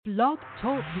Blog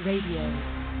Talk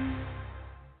Radio.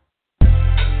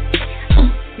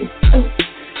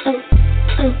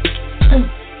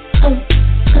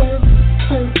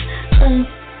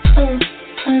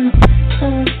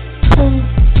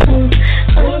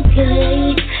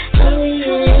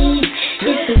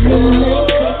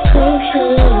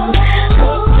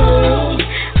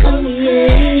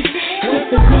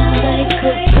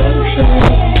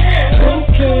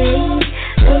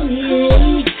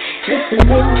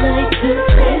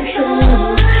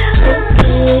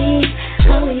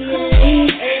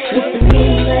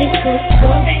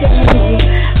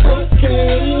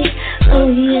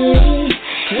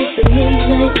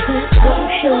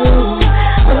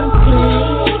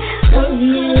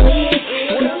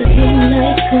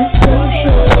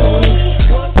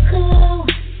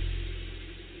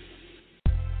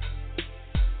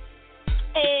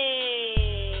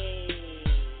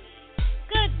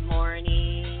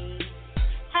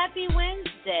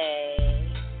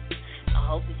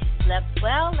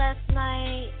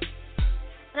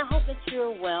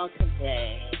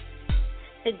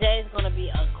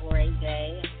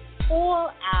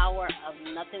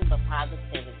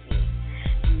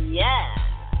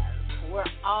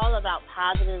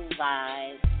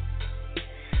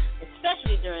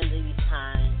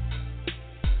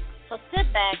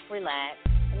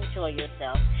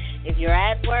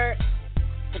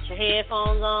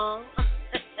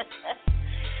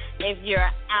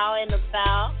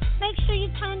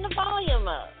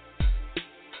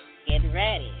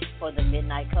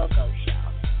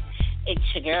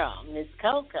 Miss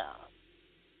Koko.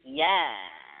 Yes.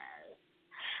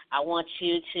 I want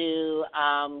you to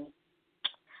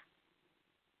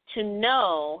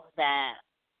know that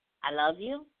I love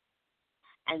you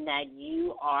and that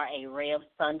you are a ray of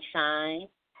sunshine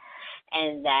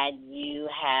and that you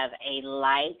have a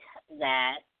light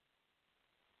that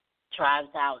drives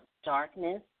out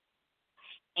darkness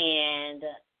and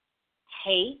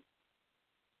hate.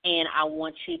 And I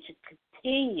want you to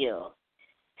continue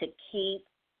to keep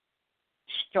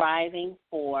striving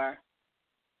for,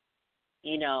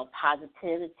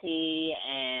 positivity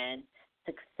and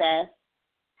success.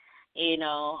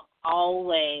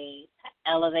 Always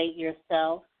elevate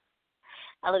yourself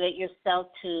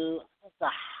to the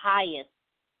highest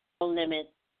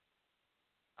limit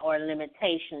or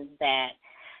limitations that,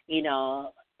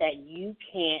 that you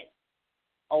can't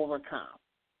overcome.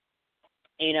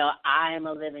 I am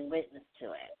a living witness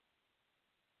to it.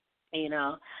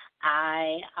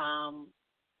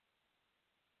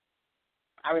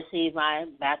 I received my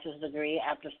bachelor's degree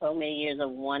after so many years of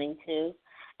wanting to,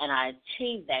 and I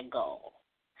achieved that goal.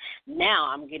 Now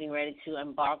I'm getting ready to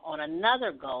embark on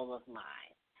another goal of mine,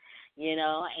 and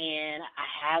I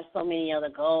have so many other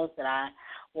goals that I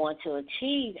want to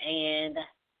achieve, and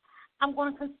I'm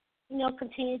going to,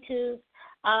 continue to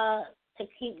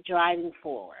keep driving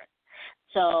forward.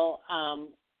 So,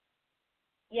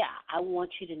 I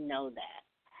want you to know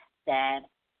that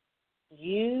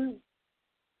you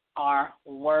are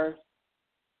worth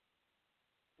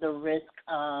the risk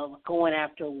of going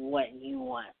after what you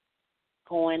want,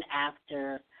 going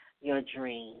after your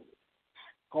dreams,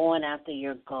 going after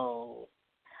your goals,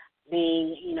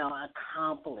 being,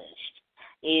 accomplished,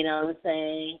 you know what I'm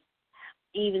saying?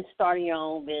 Even starting your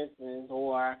own business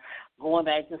or going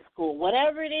back to school,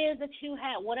 whatever it is that you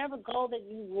have, whatever goal that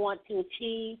you want to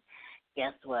achieve,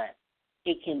 guess what?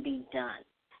 It can be done.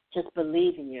 Just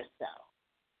believe in yourself.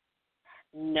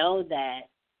 Know that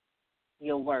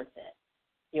you're worth it.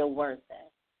 You're worth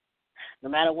it. No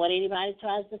matter what anybody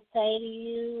tries to say to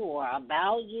you or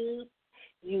about you,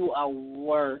 you are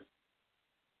worth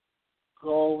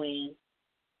going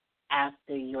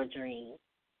after your dreams,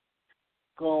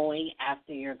 going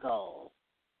after your goals.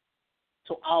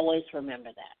 So always remember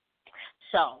that.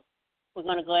 So we're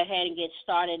going to go ahead and get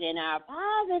started in our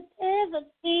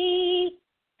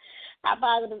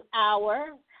positive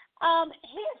hour.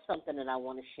 Here's something that I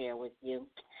want to share with you.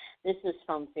 This is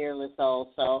from Fearless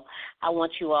Soul, so I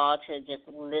want you all to just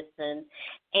listen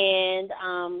and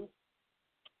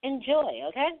enjoy,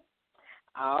 okay?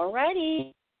 All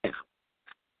righty.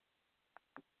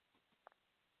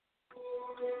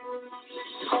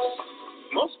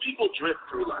 Most people drift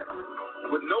through life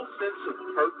with no sense of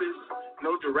purpose,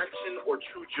 no direction, or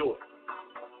true joy.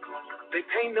 They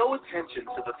pay no attention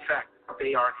to the fact that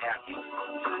they aren't happy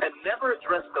and never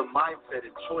address the mindset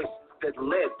and choices that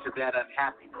led to that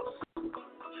unhappiness.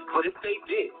 But if they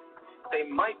did, they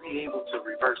might be able to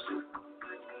reverse it.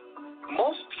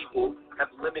 Most people have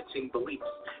limiting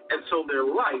beliefs, and so their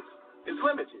life is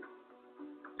limited.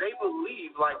 They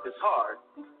believe life is hard.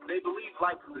 They believe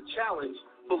life is a challenge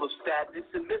full of sadness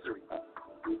and misery.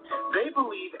 They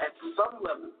believe at some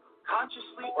level,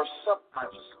 consciously or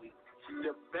subconsciously,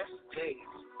 their best days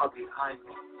are behind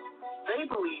them. They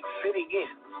believe fitting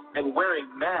in and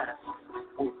wearing masks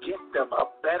will get them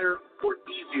a better or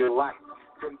easier life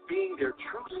than being their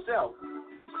true self,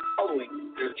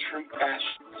 following their true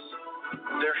passions.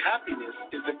 Their happiness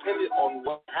is dependent on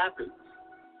what happens.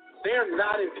 They are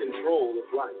not in control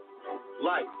of life.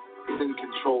 Life is in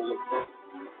control of them.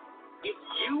 If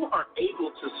you are able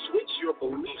to switch your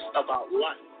beliefs about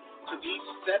life to these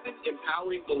 7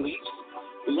 empowering beliefs,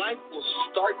 life will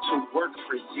start to work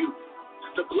for you.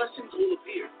 The blessings will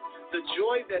appear. The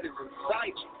joy that is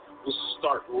inside you will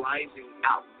start rising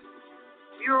out.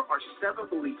 Here are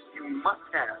 7 beliefs you must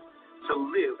have to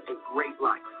live a great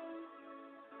life.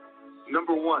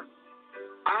 Number 1,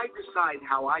 I decide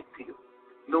how I feel,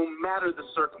 no matter the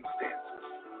circumstances.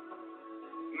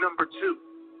 Number 2,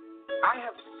 I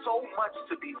have so much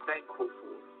to be thankful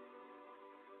for.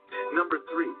 Number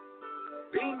 3,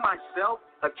 being myself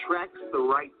attracts the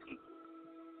right people.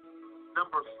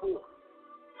 Number 4,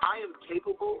 I am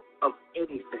capable of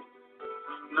anything.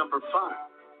 Number 5,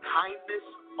 kindness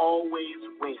always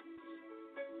wins.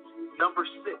 Number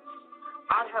 6,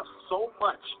 I have so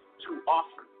much to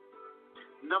offer.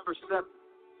 Number 7,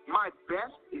 my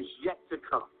best is yet to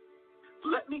come.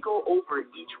 Let me go over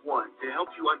each one to help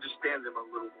you understand them a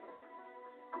little more.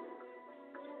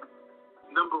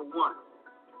 Number 1,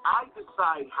 I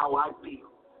decide how I feel,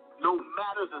 no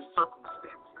matter the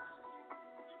circumstances.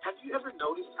 Have you ever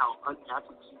noticed how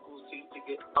unhappy people seem to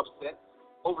get upset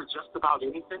over just about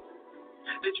anything?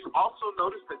 Did you also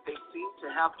notice that they seem to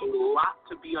have a lot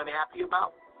to be unhappy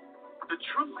about? The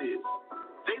truth is,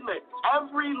 they let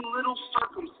every little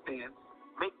circumstance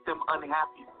make them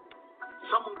unhappy.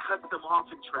 Someone cuts them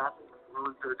off in traffic,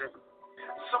 ruins their day.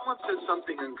 Someone says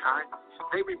something unkind,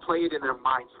 they replay it in their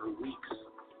mind for weeks.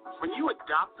 When you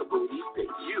adopt the belief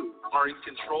that you are in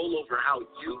control over how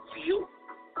you feel,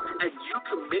 and you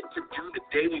commit to do the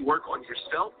daily work on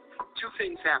yourself, 2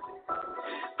 things happen.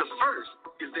 The first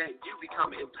is that you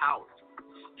become empowered.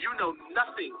 You know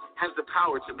nothing has the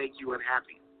power to make you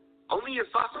unhappy. Only your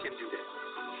thoughts can do that.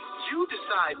 You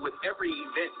decide what every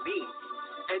event means,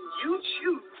 and you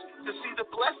choose to see the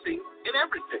blessing in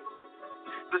everything.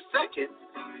 The second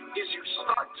is you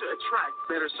start to attract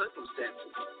better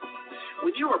circumstances.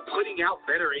 When you are putting out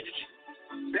better energy,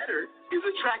 better is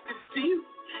attracted to you,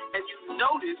 and you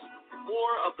notice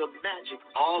more of the magic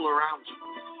all around you.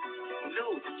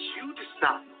 Know that you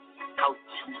decide how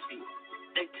you feel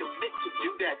and commit to do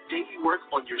that daily work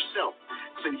on yourself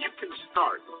so you can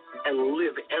start and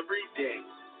live every day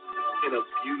in a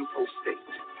beautiful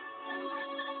state.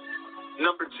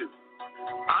 Number 2,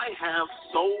 I have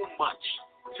so much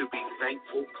to be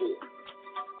thankful for.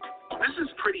 This is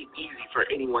pretty easy for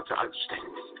anyone to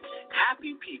understand.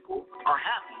 Happy people are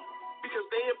happy because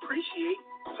they appreciate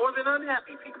more than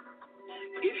unhappy people.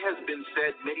 It has been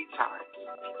said many times,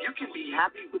 you can be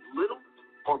happy with little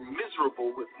or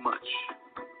miserable with much.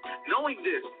 Knowing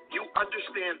this, you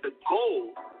understand the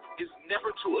goal is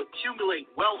never to accumulate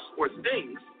wealth or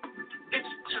things.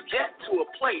 It's to get to a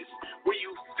place where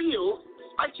you feel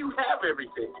like you have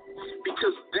everything,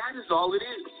 because that is all it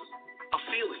is, a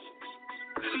feeling.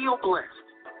 Feel blessed,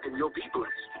 and you'll be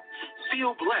blessed.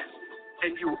 Feel blessed,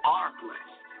 and you are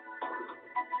blessed.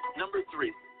 Number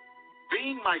 3,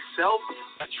 being myself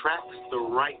attracts the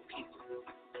right people.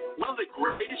 One of the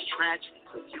greatest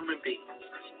tragedies of human beings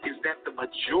is that the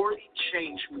majority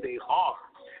change who they are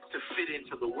to fit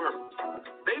into the world.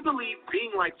 They believe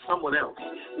being like someone else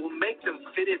will make them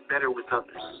fit in better with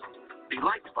others, be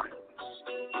liked by others.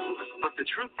 But the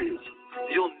truth is,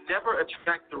 you'll never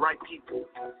attract the right people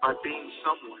by being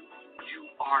someone you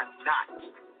are not.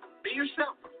 Be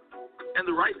yourself, and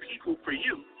the right people for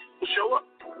you will show up.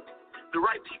 The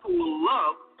right people will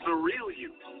love the real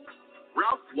you.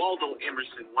 Ralph Waldo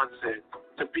Emerson once said,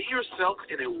 to be yourself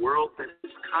in a world that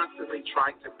is constantly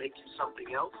trying to make you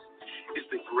something else is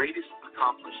the greatest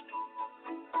accomplishment.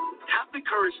 Have the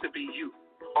courage to be you,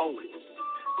 always.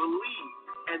 Believe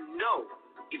and know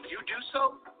if you do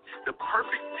so, the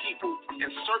perfect people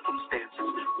and circumstances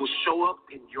will show up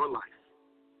in your life.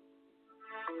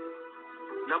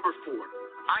 Number 4,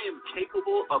 I am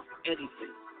capable of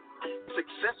anything.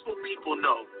 Successful people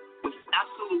know with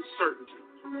absolute certainty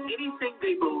anything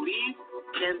they believe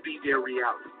can be their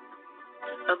reality.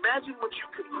 Imagine what you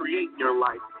could create in your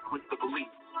life with the belief,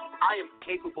 I am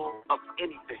capable of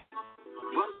anything.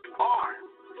 Well, you are.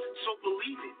 So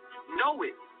believe it, know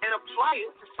it, and apply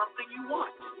it to something you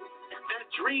want. That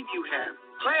dream you have,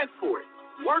 plan for it,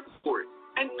 work for it,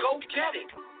 and go get it.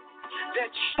 That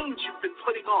change you've been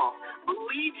putting off,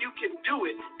 believe you can do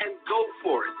it and go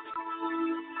for it.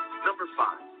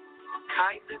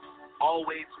 kindness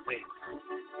always wins.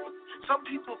 Some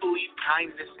people believe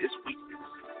kindness is weakness.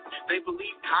 They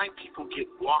believe kind people get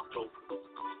walked over.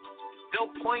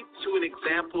 They'll point to an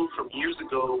example from years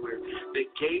ago where they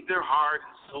gave their heart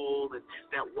and soul and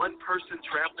that one person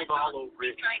trampled all over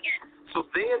it. So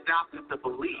they adopted the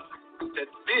belief that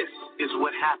this is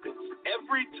what happens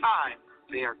every time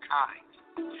they are kind.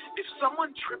 If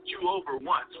someone tripped you over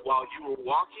once while you were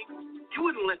walking, you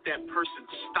wouldn't let that person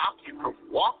stop you from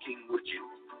walking, would you?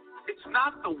 It's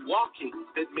not the walking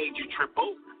that made you trip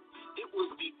over. It was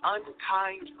the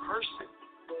unkind person.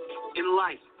 In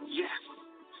life, yes,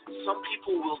 some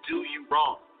people will do you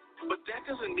wrong, but that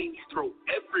doesn't mean you throw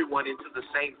everyone into the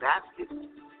same basket.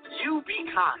 You be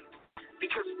kind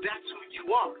because that's who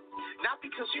you are, not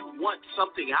because you want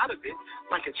something out of it,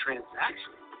 like a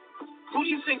transaction. Who do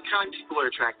you think kind people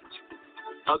are attracted to?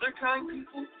 Other kind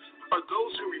people, or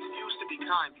those who refuse to be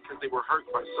kind because they were hurt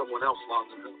by someone else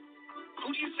long ago? Who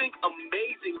do you think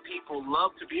amazing people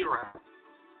love to be around?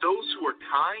 Those who are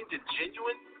kind and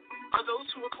genuine, or those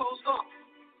who are closed off?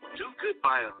 Do good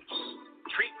by others.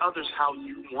 Treat others how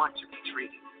you want to be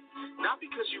treated. Not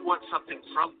because you want something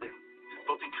from them,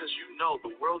 but because you know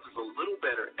the world is a little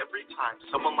better every time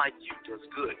someone like you does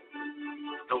good,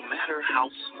 no matter how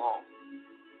small.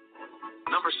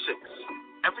 Number 6,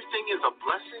 everything is a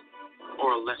blessing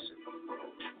or a lesson.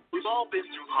 We've all been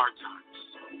through hard times,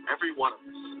 every one of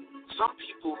us. Some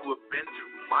people who have been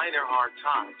through minor hard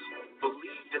times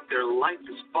believe that their life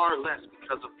is far less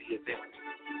because of the event.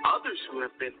 Others who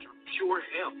have been through pure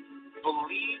hell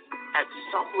believe at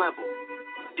some level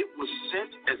it was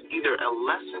sent as either a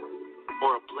lesson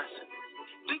or a blessing.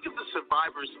 Think of the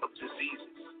survivors of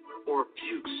diseases or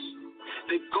abuse.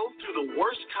 They go through the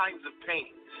worst kinds of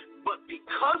pain, but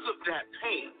because of that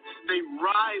pain, they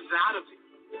rise out of it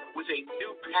with a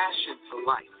new passion for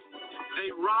life. They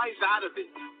rise out of it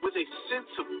with a sense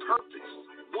of purpose,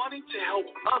 wanting to help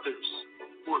others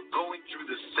who are going through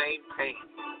the same pain.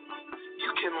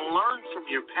 You can learn from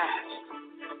your past.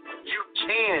 You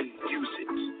can use it.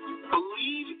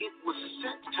 Believe it was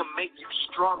sent to make you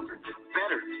stronger,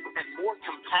 better, and more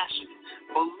compassionate.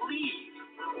 Believe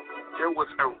there was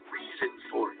a reason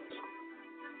for it.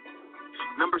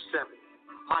 Number 7,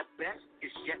 my best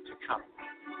is yet to come.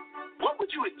 What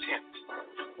would you attempt?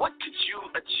 What could you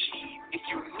achieve if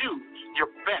you knew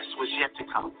your best was yet to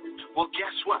come? Well,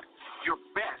 guess what? Your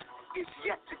best is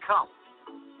yet to come.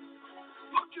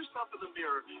 Look yourself in the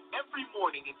mirror every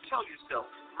morning and tell yourself,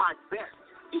 my best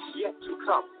is yet to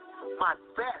come. My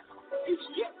best is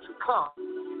yet to come.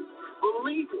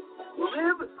 Believe it.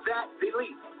 Live that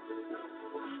belief.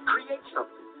 Create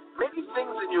something. Many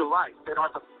things in your life that are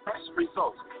the best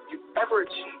results you've ever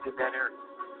achieved in that area.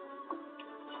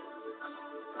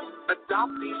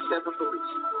 Adopt these 7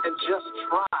 beliefs and just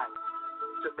try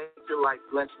to make your life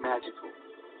less magical.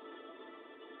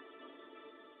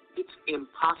 It's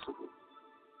impossible.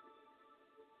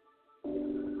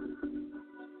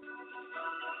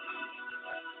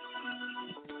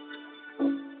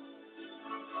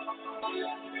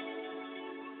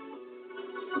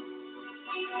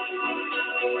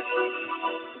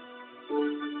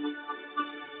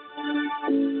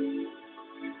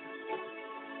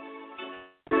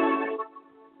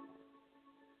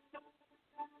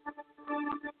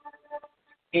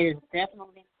 It is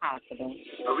definitely possible.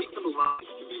 A reasonable life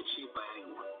can be achieved by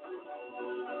anyone.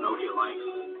 An okay life,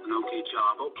 an okay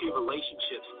job, okay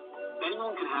relationships.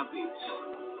 Anyone can have these.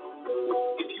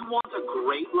 If you want a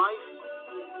great life,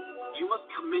 you must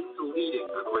commit to leading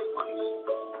a great life.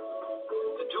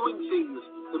 To doing things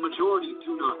the majority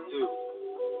do not do.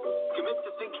 Commit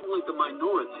to thinking like the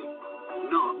minority,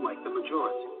 not like the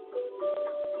majority.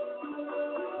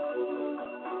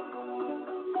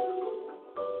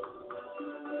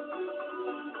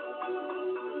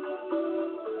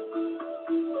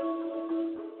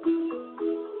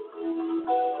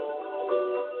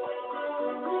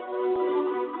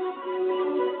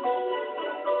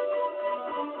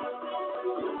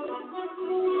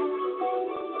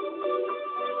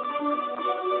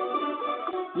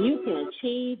 You can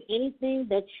achieve anything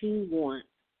that you want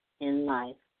in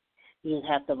life. You just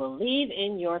have to believe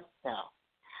in yourself.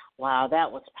 Wow,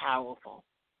 that was powerful.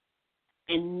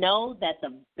 And know that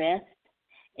the best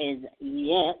is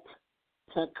yet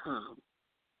to come.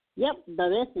 Yep,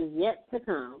 the best is yet to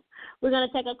come. We're going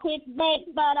to take a quick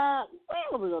break, but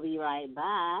we're going to be right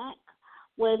back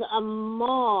with a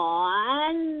more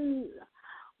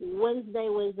Wednesday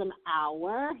Wisdom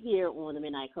Hour here on the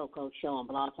Midnight Koko Show on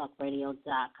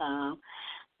blogtalkradio.com.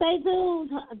 Stay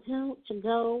tuned. Don't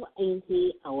go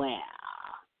anywhere.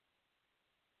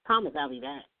 Promise I'll be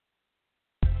back.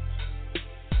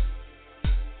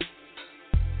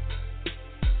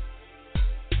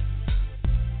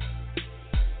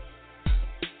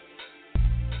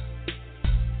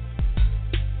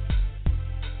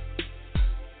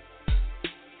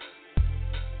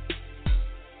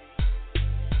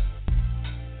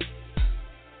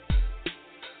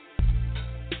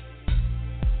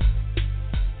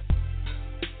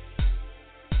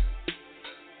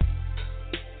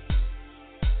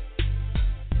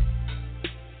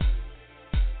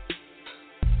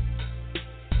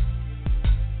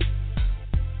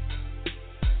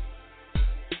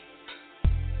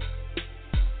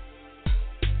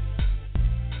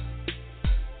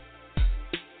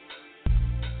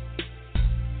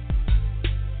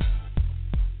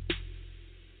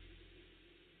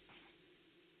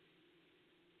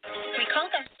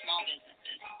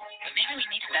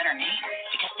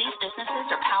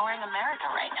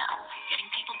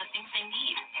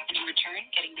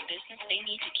 business they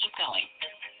need to keep going.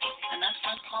 And that's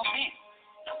no small thing.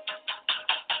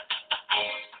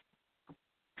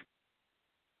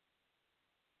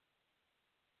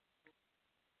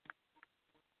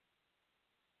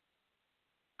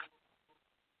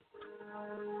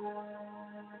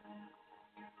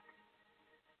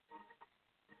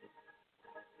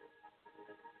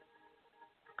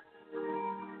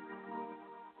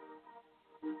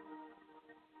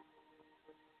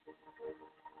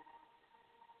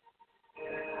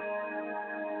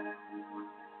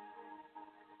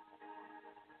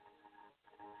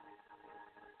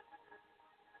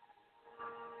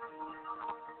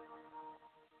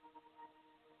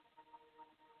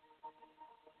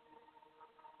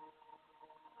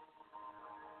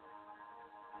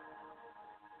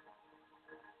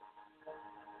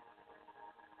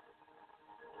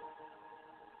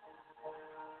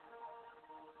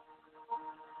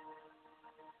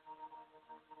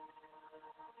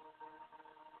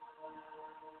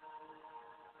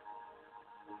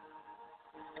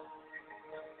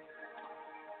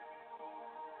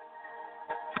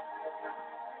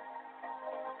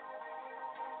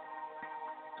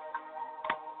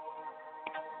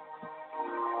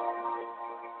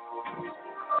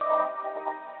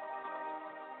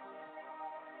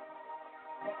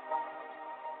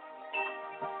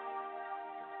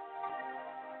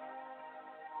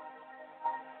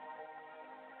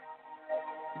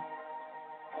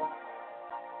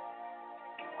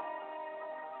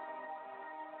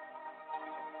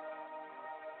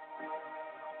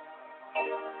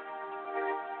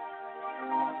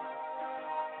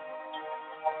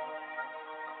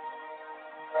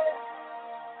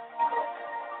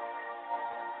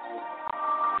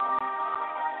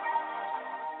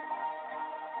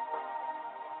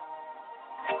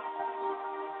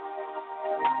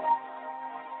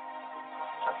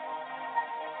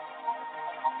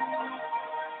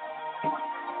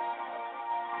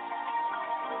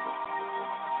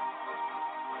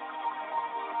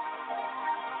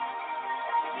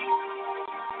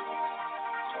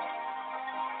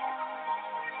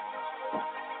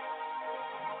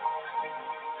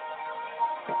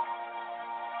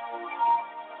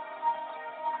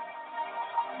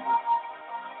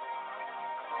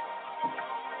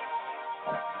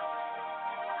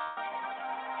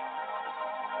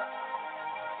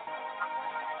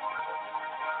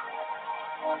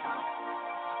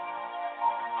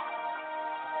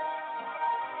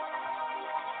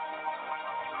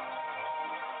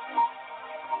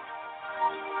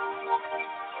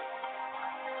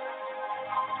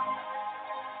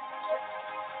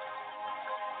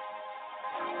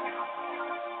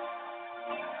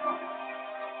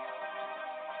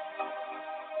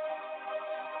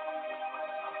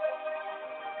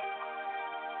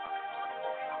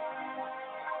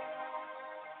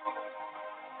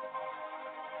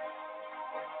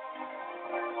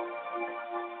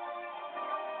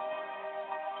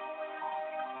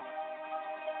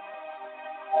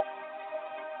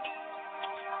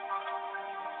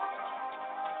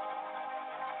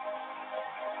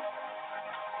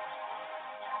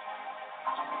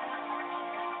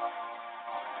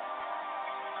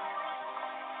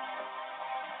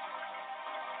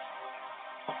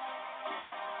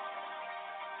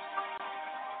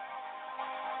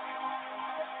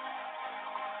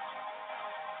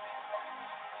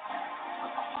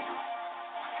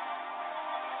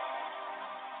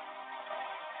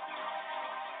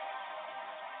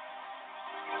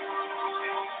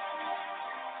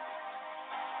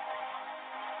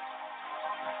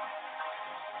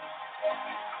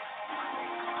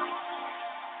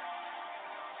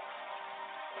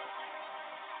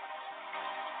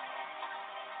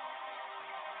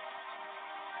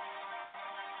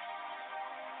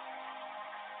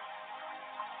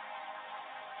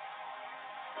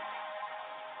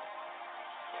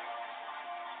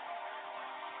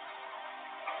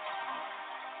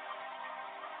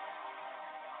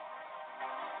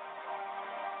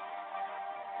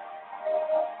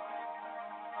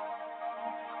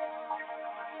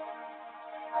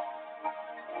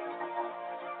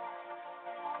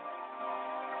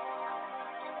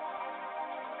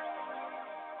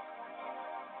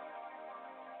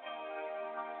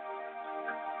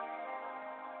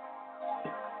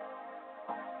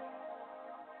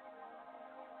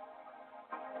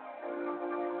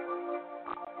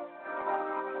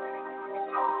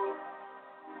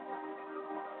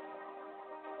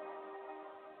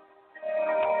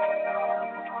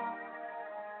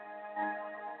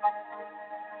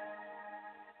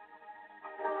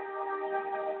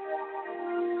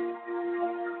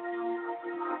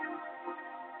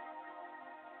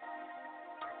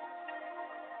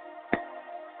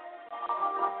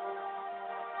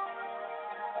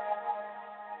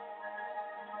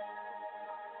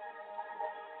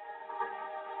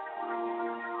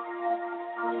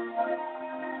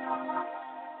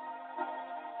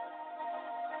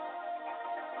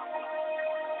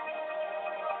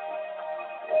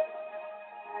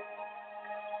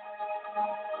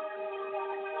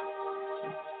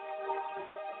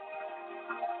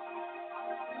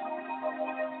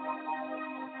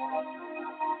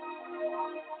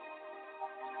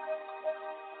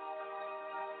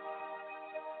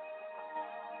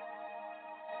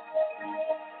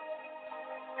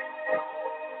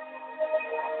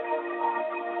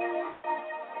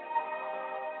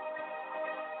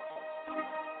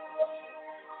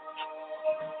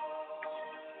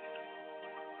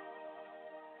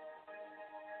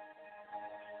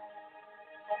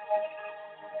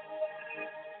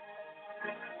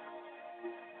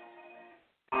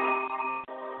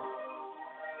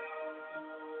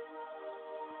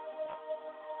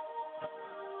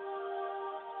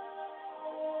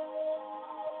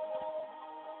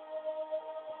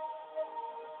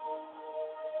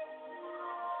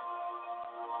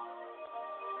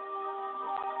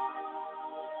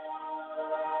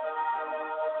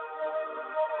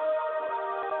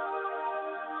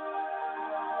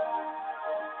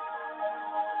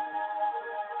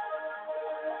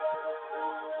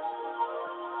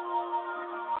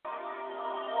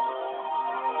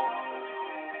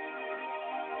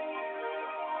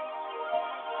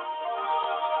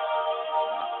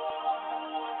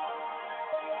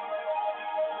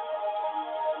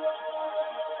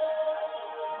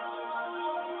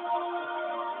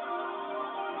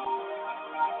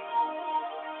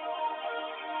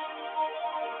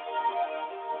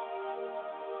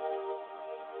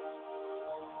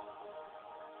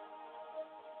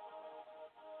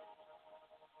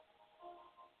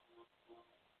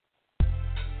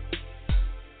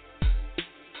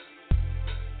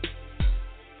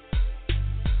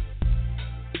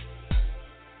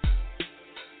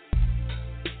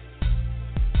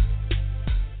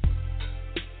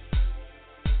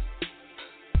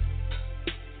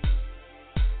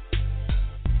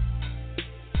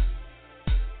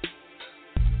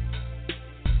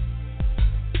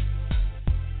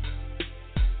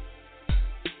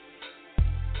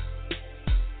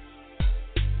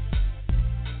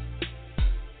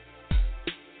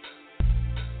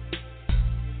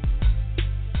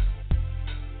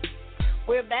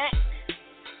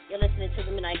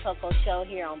 Night Koko show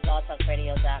here on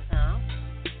blogtalkradio.com.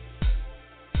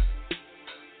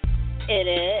 It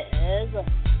is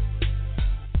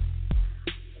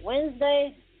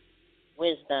Wednesday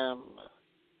Wisdom.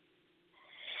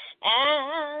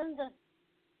 And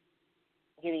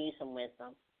giving you some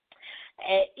wisdom.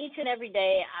 Each and every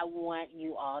day, I want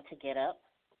you all to get up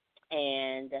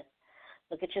and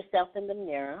look at yourself in the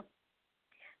mirror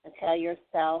and tell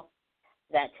yourself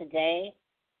that today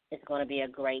is going to be a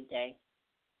great day.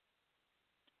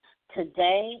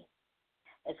 Today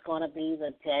is going to be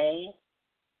the day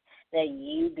that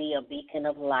you be a beacon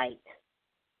of light.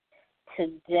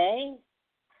 Today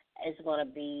is going to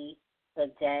be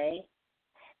the day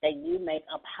that you make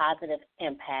a positive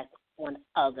impact on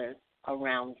others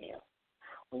around you.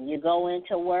 When you go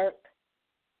into work,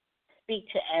 speak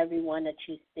to everyone that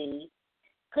you see.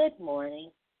 Good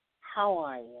morning. How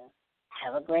are you?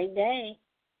 Have a great day.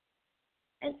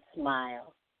 And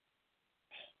smile.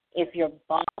 If your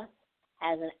boss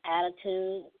has an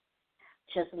attitude,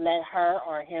 just let her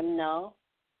or him know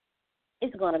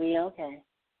it's going to be okay.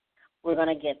 We're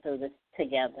going to get through this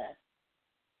together.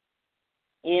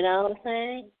 You know what I'm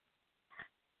saying?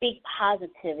 Speak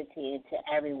positivity into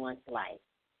everyone's life.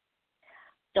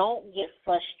 Don't get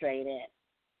frustrated.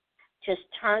 Just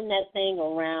turn that thing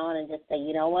around and just say,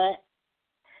 you know what?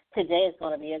 Today is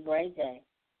going to be a great day.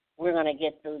 We're going to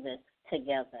get through this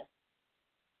together.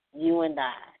 You and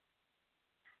I.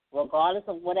 Regardless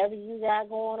of whatever you got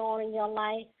going on in your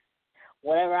life,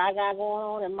 whatever I got going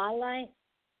on in my life,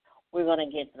 we're going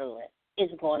to get through it.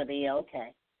 It's going to be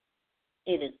okay.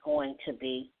 It is going to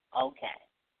be okay.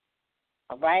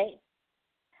 All right?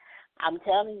 I'm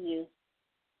telling you,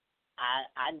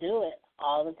 I do it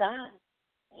all the time.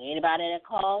 Anybody that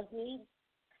calls me,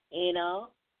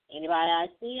 anybody I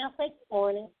see, I say good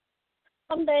morning.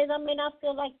 Some days I may not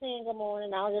feel like saying good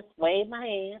morning. I'll just wave my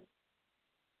hand.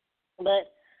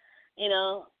 But,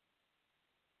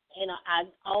 I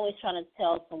always try to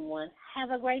tell someone,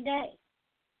 have a great day.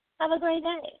 Have a great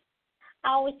day. I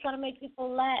always try to make people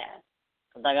laugh.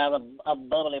 Because I got a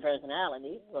bubbly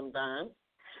personality sometimes.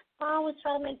 I always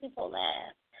try to make people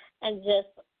laugh. And just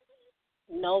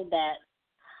know that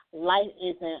life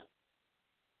isn't,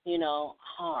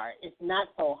 hard. It's not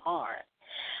so hard.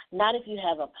 Not if you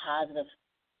have a positive,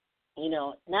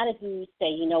 not if you say,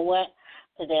 you know what,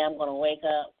 today I'm going to wake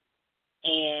up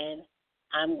and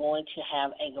I'm going to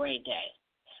have a great day.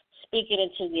 Speak it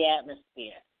into the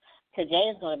atmosphere. Today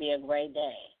is going to be a great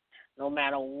day. No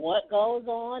matter what goes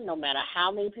on, no matter how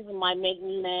many people might make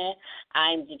me mad,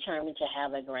 I'm determined to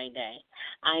have a great day.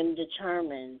 I'm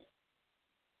determined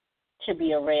to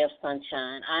be a ray of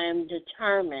sunshine. I am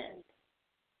determined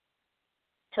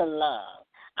to love.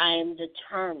 I am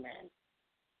determined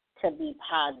to be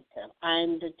positive. I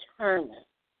am determined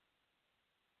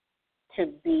to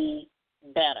be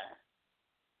better.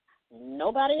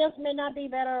 Nobody else may not be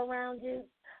better around you,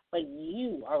 but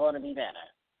you are going to be better.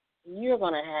 You're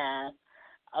going to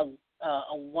have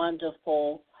a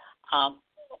wonderful,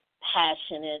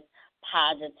 passionate,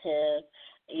 positive,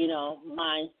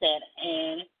 mindset,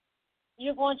 and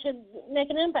you're going to make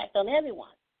an impact on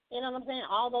everyone. You know what I'm saying?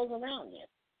 All those around you.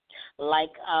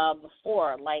 Like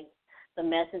before, like the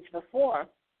message before,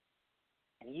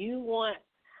 you want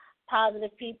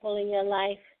positive people in your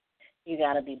life, you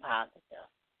got to be positive.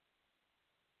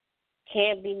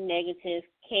 Can't be negative,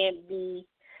 can't be,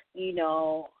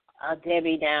 a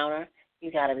Debbie Downer.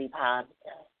 You got to be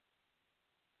positive.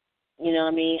 You know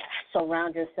what I mean?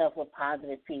 Surround yourself with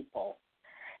positive people.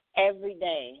 Every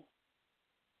day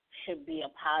should be a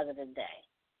positive day.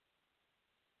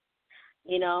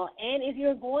 And if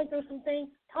you're going through some things,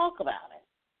 talk about it.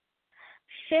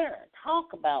 Share it.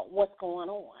 Talk about what's going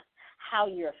on, how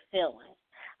you're feeling.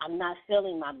 I'm not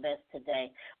feeling my best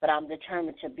today, but I'm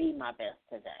determined to be my best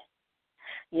today.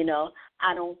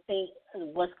 I don't think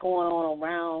what's going on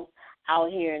around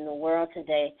out here in the world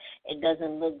today, it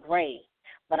doesn't look great,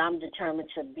 but I'm determined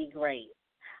to be great.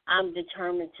 I'm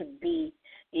determined to be,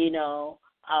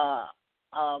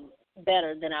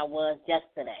 better than I was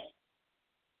yesterday.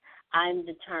 I'm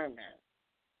determined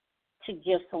to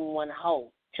give someone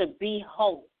hope, to be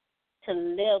hope, to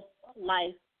live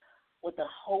life with a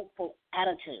hopeful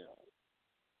attitude.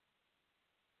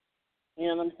 You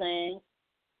know what I'm saying?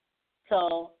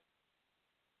 So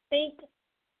think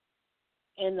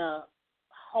in a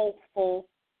hopeful,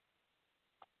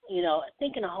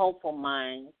 think in a hopeful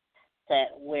mindset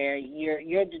where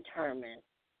you're determined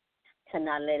to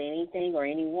not let anything or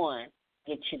anyone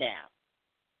get you down.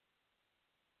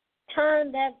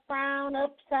 Turn that frown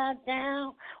upside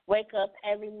down. Wake up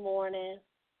every morning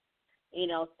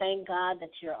Thank God that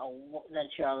you're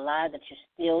alive, that you're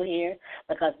still here.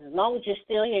 Because as long as you're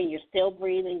still here, you're still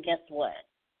breathing. Guess what?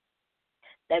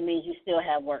 That means you still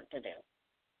have work to do.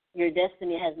 Your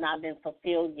destiny has not been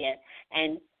fulfilled yet,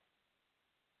 and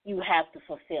you have to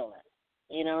fulfill it.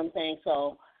 You know what I'm saying?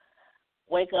 So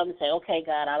wake up and say, okay,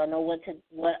 God, I don't know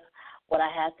what I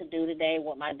have to do today,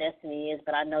 what my destiny is,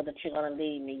 but I know that you're going to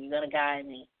lead me. You're going to guide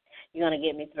me. You're going to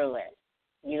get me through it.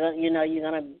 You're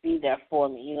going to be there for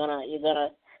me. You're going to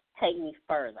take me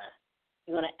further.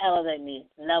 You're going to elevate me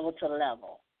level to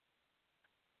level.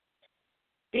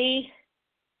 Be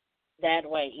that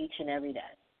way each and every day.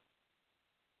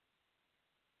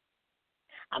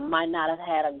 I might not have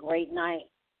had a great night,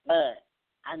 but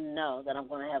I know that I'm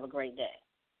going to have a great day.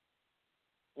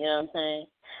 You know what I'm saying?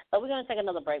 But we're going to take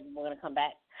another break. We're going to come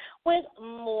back with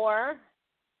more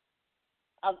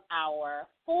of our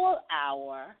full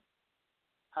hour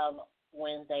of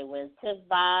Wednesday Wisdom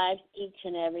Vibes each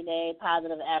and every day,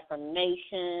 positive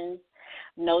affirmations.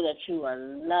 Know that you are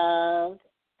loved.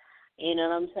 You know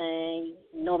what I'm saying?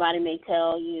 Nobody may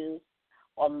tell you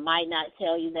or might not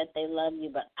tell you that they love you,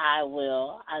 but I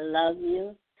will. I love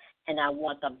you, and I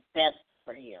want the best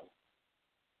for you.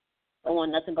 I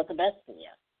want nothing but the best for you.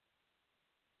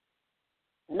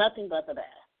 Nothing but the best.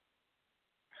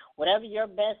 Whatever your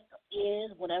best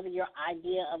is, whatever your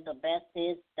idea of the best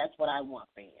is, that's what I want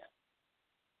for you.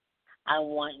 I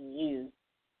want you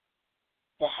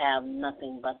to have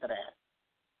nothing but the best.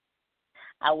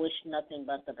 I wish nothing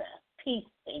but the best. Peace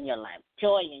in your life,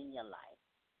 joy in your life,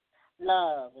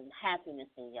 love and happiness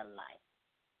in your life.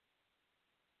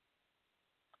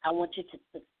 I want you to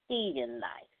succeed in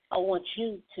life. I want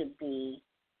you to be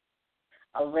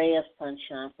a ray of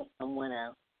sunshine for someone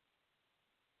else.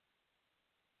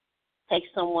 Take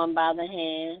someone by the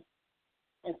hand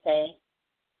and say,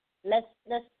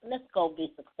 let's go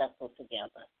be successful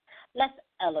together. Let's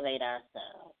elevate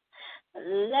ourselves.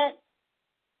 Let's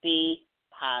be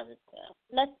positive.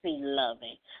 Let's be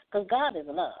loving, because God is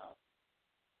love.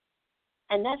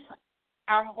 And that's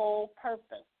our whole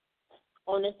purpose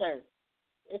on this earth,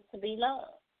 is to be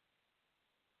love.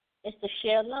 It's to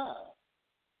share love.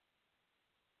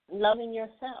 Loving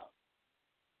yourself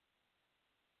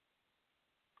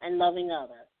and loving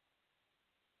others.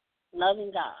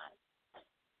 Loving God.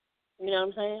 You know what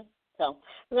I'm saying? So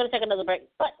we're going to take another break,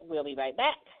 but we'll be right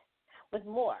back with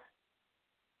more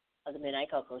of the Midnight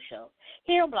Koko Show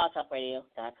here on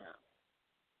blogtalkradio.com.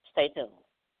 Stay tuned.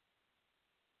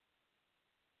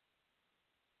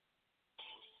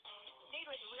 Made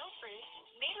with real fruit,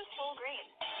 made with whole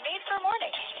grains, made for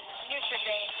morning.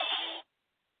 Nutri-Grain.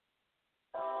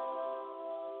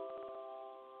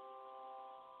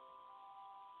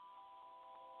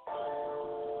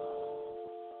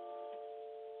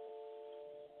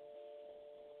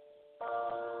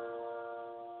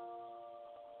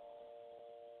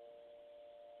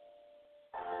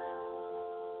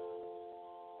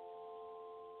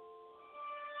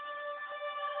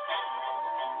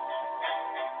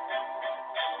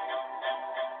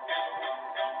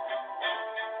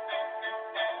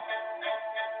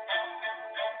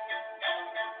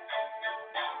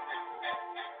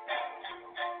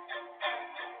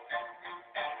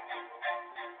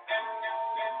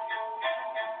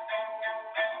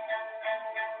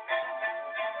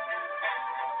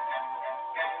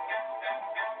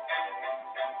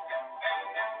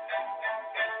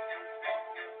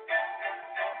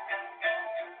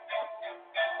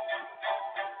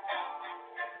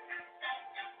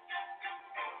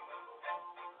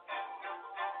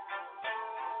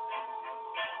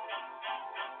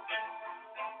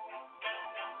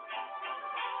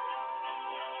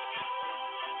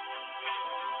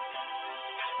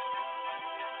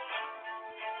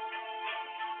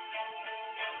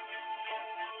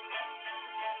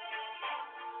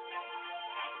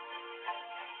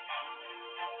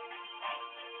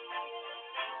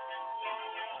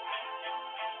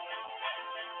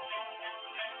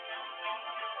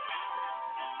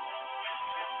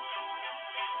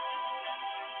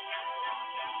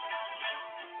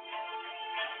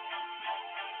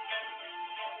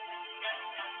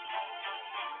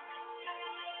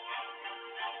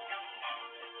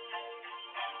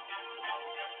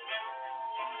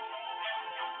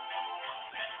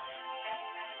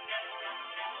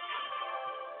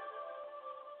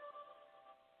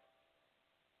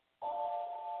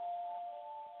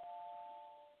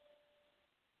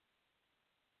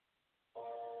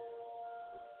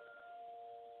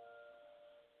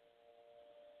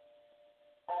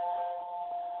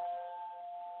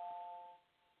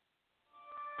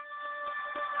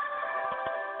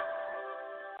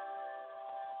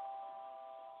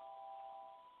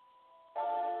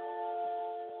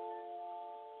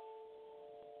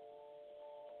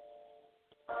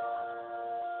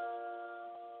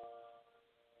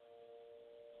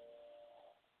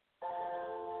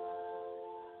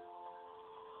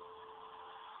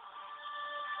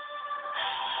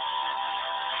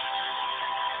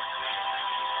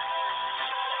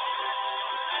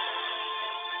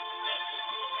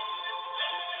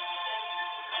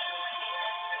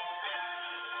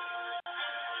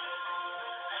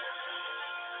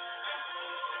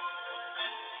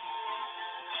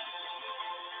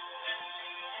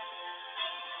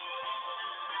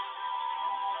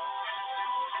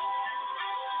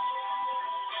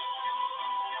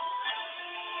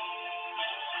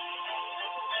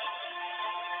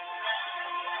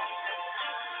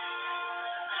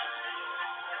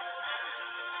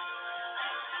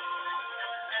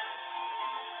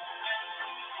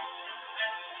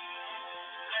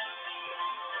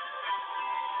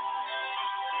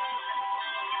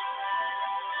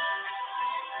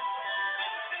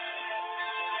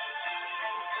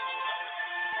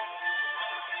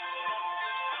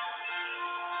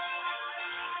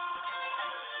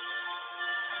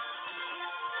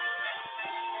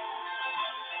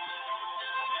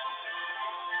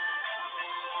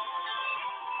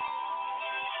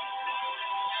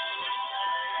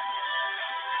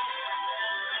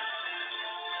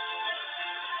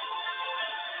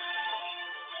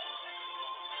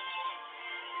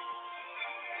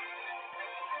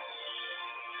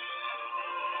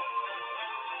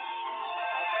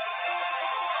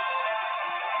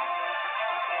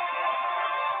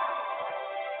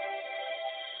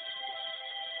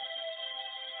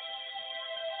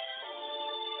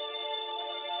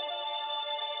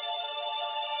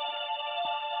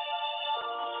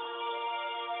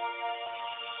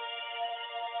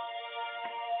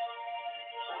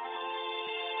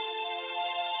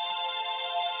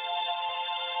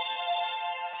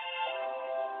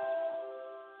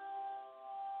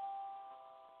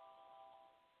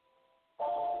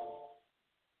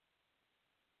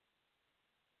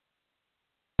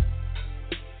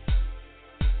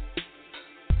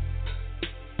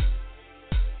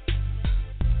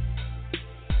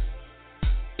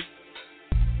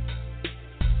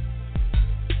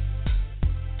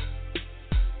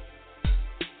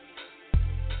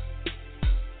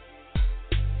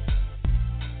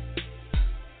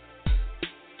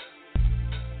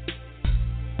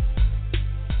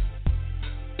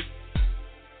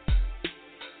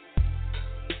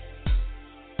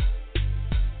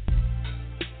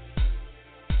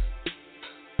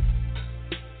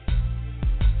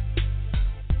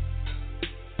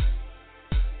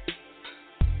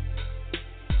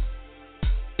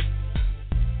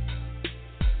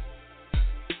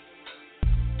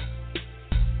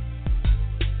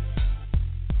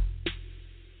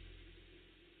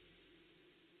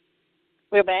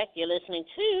 We're back. You're listening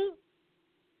to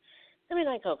the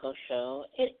Midnight Koko Show.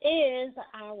 It is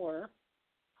our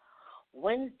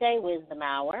Wednesday Wisdom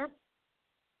Hour.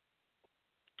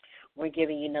 We're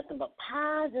giving you nothing but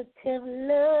positive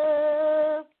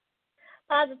love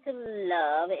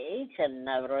each and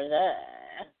every day.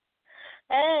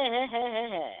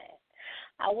 Hey.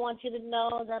 I want you to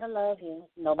know that I love you.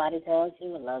 Nobody tells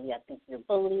you I love you. I think you're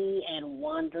fully and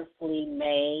wonderfully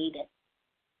made.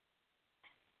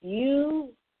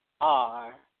 You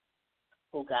are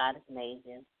who God has made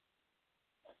you,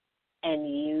 and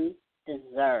you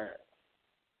deserve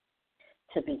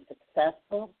to be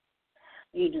successful.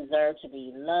 You deserve to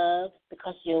be loved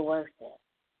because you're worth it.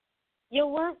 You're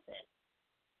worth it.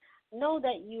 Know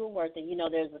that you're worth it. You know,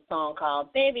 there's a song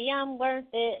called "Baby, I'm Worth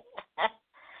It."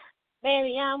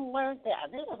 Baby, I'm worth it. I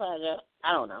think that's what I do.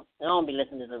 I don't know. I don't be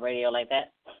listening to the radio like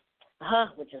that.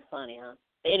 Which is funny, huh?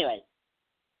 But anyway.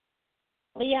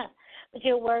 But yeah, but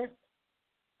you're worth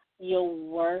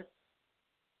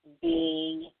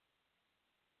being,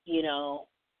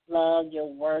 loved. You're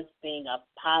worth being a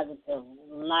positive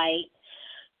light.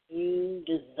 You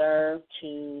deserve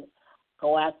to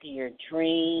go after your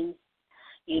dreams.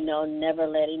 Never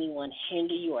let anyone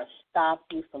hinder you or stop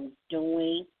you from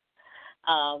doing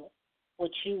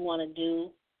what you want to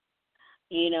do.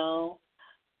 You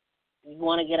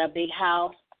want to get a big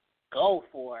house, go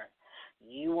for it.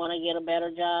 You want to get a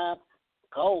better job,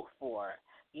 go for it.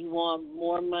 You want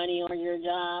more money on your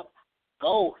job,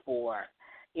 go for it.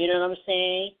 You know what I'm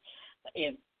saying?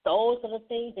 If those are the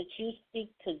things that you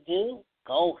seek to do,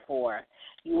 go for it.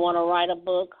 You want to write a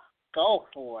book, go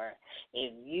for it.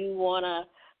 If you want to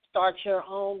start your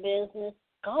own business,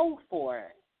 go for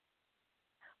it.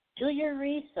 Do your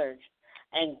research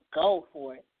and go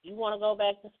for it. You want to go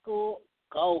back to school,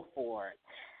 go for it.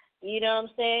 You know what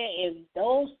I'm saying? If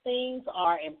those things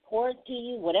are important to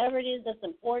you, whatever it is that's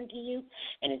important to you,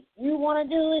 and if you want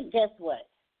to do it, guess what?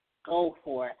 Go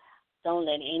for it. Don't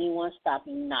let anyone stop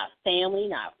you, not family,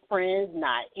 not friends,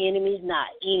 not enemies, not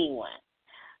anyone.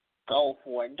 Go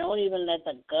for it. Don't even let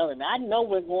the government. I know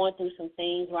we're going through some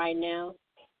things right now,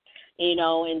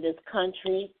 in this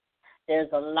country. There's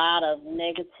a lot of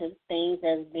negative things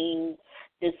that's being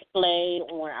displayed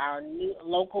on our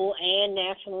local and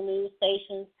national news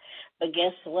stations. But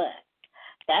guess what?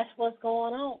 That's what's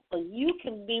going on. But you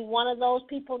can be one of those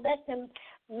people that can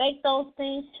make those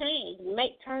things change,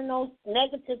 turn those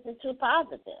negatives into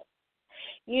positive.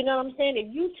 You know what I'm saying?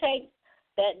 If you take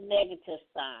that negative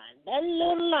sign, that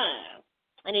little line,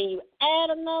 and then you add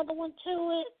another one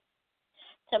to it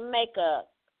to make a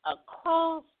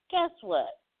cross, guess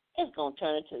what? It's going to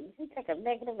turn into, if you take a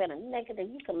negative and a negative,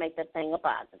 you can make that thing a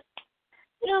positive.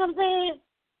 You know what I'm saying?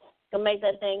 You can make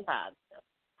that thing positive.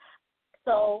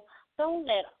 So don't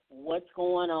let what's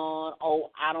going on,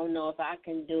 I don't know if I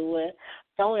can do it.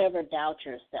 Don't ever doubt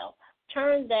yourself.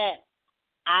 Turn that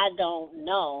I don't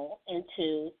know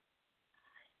into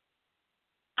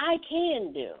I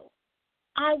can do.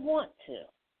 I want to.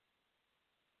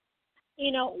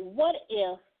 What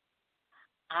if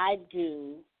I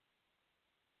do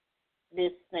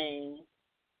this thing?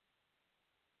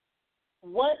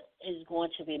 What is going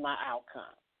to be my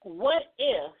outcome? What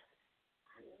if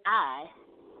I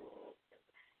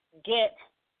get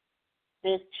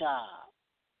this job?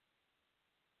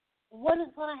 What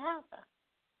is going to happen?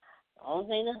 The only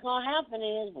thing that's going to happen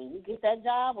is when you get that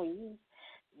job or you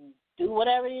do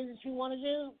whatever it is that you want to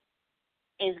do,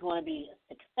 it's going to be a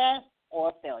success or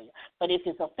a failure. But if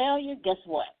it's a failure, guess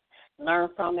what? Learn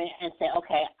from it and say,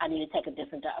 okay, I need to take a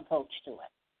different approach to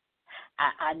it.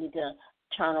 I need to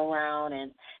turn around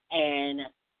and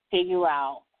figure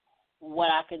out what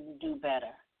I can do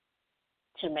better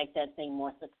to make that thing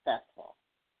more successful.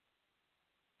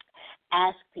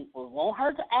 Ask people. It won't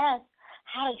hurt to ask,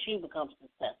 how did you become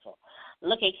successful?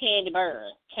 Look at Candy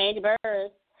Burrs. Candy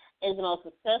Burrs is the most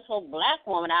successful black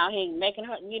woman out here making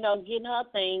her, getting her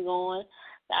thing going.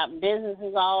 Got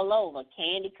businesses all over,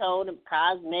 Candy Code and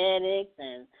cosmetics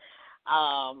and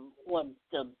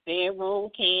the bedroom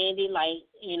candy,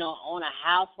 on a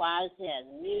Housewives. She has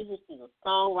music. She's a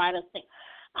songwriter.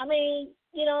 I mean,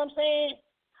 you know what I'm saying?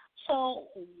 So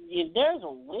if there's a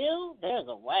will, there's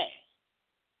a way.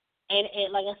 And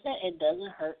like I said, it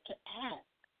doesn't hurt to ask.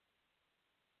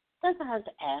 It doesn't hurt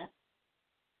to ask.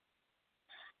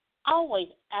 Always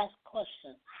ask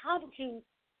questions. How did you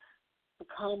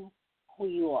become who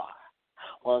you are?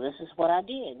 Well, this is what I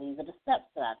did. These are the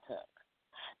steps that I took.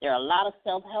 There are a lot of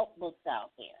self-help books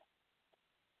out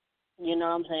there. You know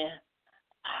what I'm saying?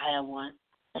 I have one.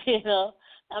 There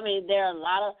are a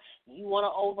lot of, you want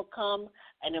to overcome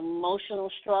an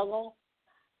emotional struggle,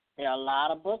 there are a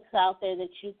lot of books out there that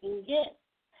you can get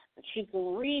that you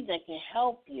can read that can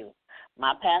help you.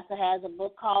 My pastor has a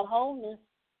book called Wholeness,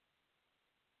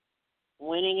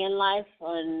 Winning in Life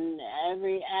in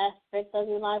Every Aspect of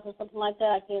Your Life or something like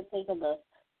that. I can't think of the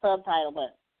subtitle,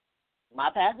 but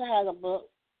my pastor has a book,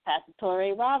 Pastor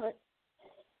Torrey Roberts.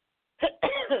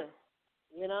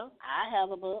 You know, I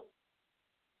have a book.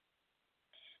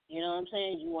 You know what I'm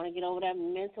saying? You want to get over that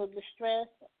mental distress?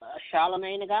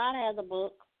 Charlemagne the God has a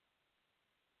book.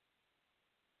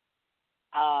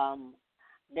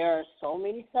 There are so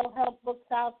many self-help books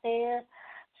out there,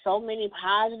 so many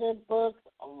positive books.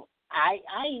 I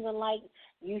even like,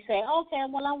 you say, okay,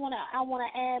 well, I want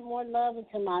to add more love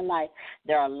into my life.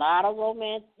 There are a lot of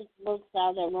romantic books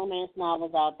out there, romance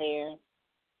novels out there.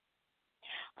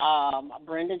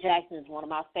 Brenda Jackson is one of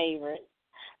my favorites.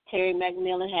 Terry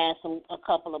McMillan has a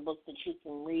couple of books that you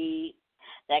can read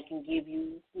that can give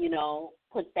you, you know,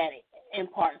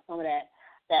 impart some of that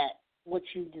what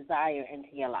you desire into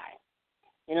your life.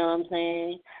 You know what I'm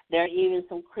saying? There are even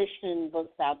some Christian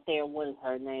books out there. What is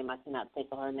her name? I cannot think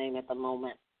of her name at the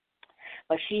moment.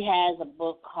 But she has a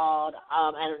book called,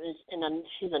 and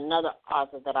she's another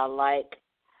author that I like.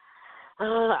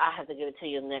 I have to give it to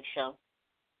you in the next show.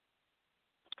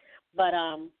 But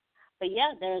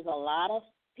yeah, there's a lot of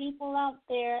people out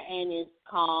there, and it's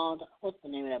called, what's the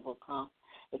name of that book called?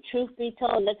 The Truth Be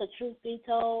Told, Let the Truth Be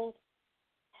Told.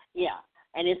 Yeah,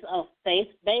 and it's a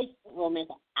faith-based romance.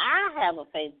 I have a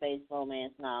faith-based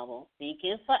romance novel,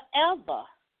 Seeking Forever.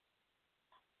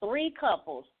 3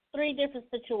 couples, 3 different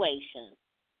situations.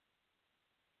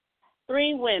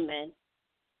 3 women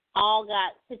all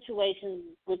got situations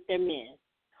with their men.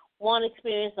 One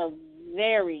experienced a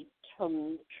very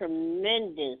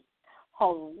tremendous,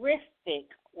 horrific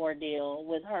ordeal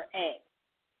with her ex.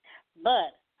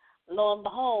 But, lo and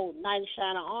behold, knight in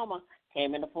shining armor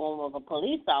came in the form of a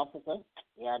police officer.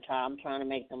 Yeah, I'm trying to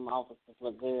make them officers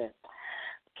look good.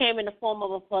 Came in the form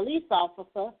of a police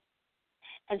officer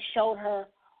and showed her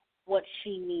what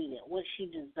she needed, what she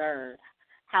deserved,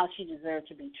 how she deserved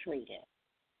to be treated.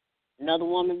 Another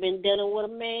woman been dealing with a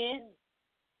man,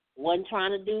 wasn't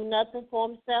trying to do nothing for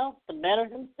himself, to better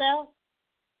himself.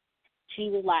 She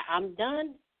was like, I'm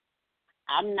done.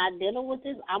 I'm not dealing with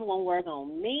this. I'm going to work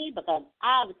on me because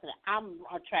obviously I'm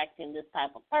attracting this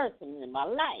type of person in my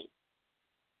life.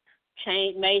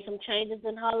 Made some changes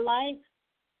in her life.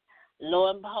 Lo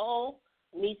and behold,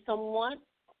 meet someone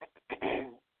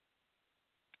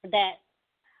that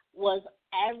was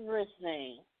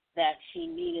everything that she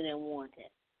needed and wanted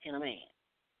in a man.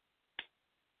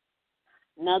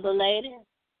 Another lady,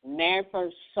 married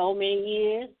for so many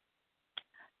years.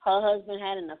 Her husband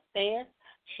had an affair.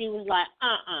 She was like,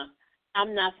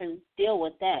 I'm not going to deal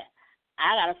with that.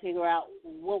 I got to figure out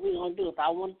what we're going to do. If I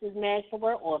want this marriage to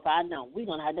work or if I don't, we're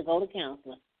going to have to go to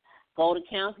counseling. Go to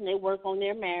counseling. They work on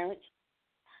their marriage.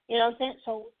 You know what I'm saying?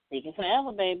 So, Seeking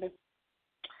Forever, baby.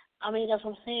 I mean, that's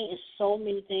what I'm saying. There's so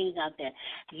many things out there.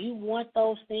 You want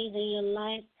those things in your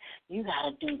life, you got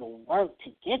to do the work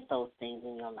to get those things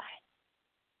in your life.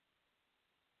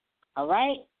 All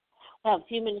right? We have a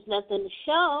few minutes left in the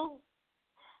show.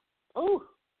 Ooh,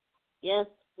 yes,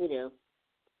 we do.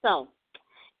 So,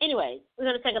 anyway, we're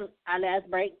going to take our last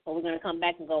break, but we're going to come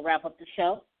back and go wrap up the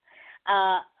show.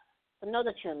 So know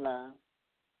that you're loved.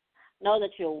 Know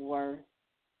that you're worth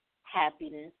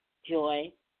happiness,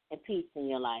 joy, and peace in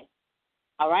your life.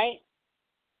 All right?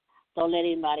 Don't let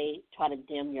anybody try to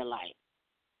dim your light.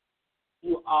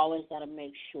 You always got to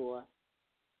make sure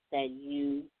that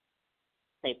you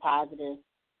stay positive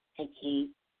and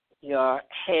keep your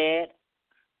head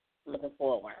looking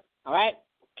forward. All right?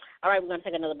 All right, we're going to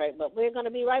take another break, but we're going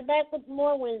to be right back with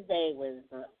more Wednesday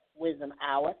Wisdom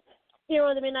Hour here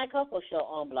on the Midnight Koko Show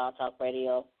on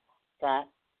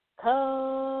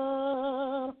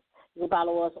blogtalkradio.com. You can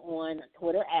follow us on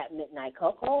Twitter at Midnight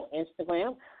Koko,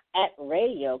 Instagram at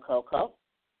Radio Koko,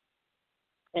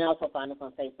 and also find us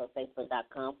on Facebook,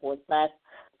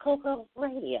 facebook.com/Koko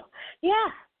Radio.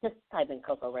 Yeah, just type in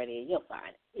Koko Radio. You'll find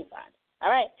it. You'll find it. All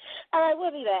right,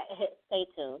 we'll be back. Stay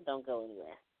tuned. Don't go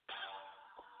anywhere.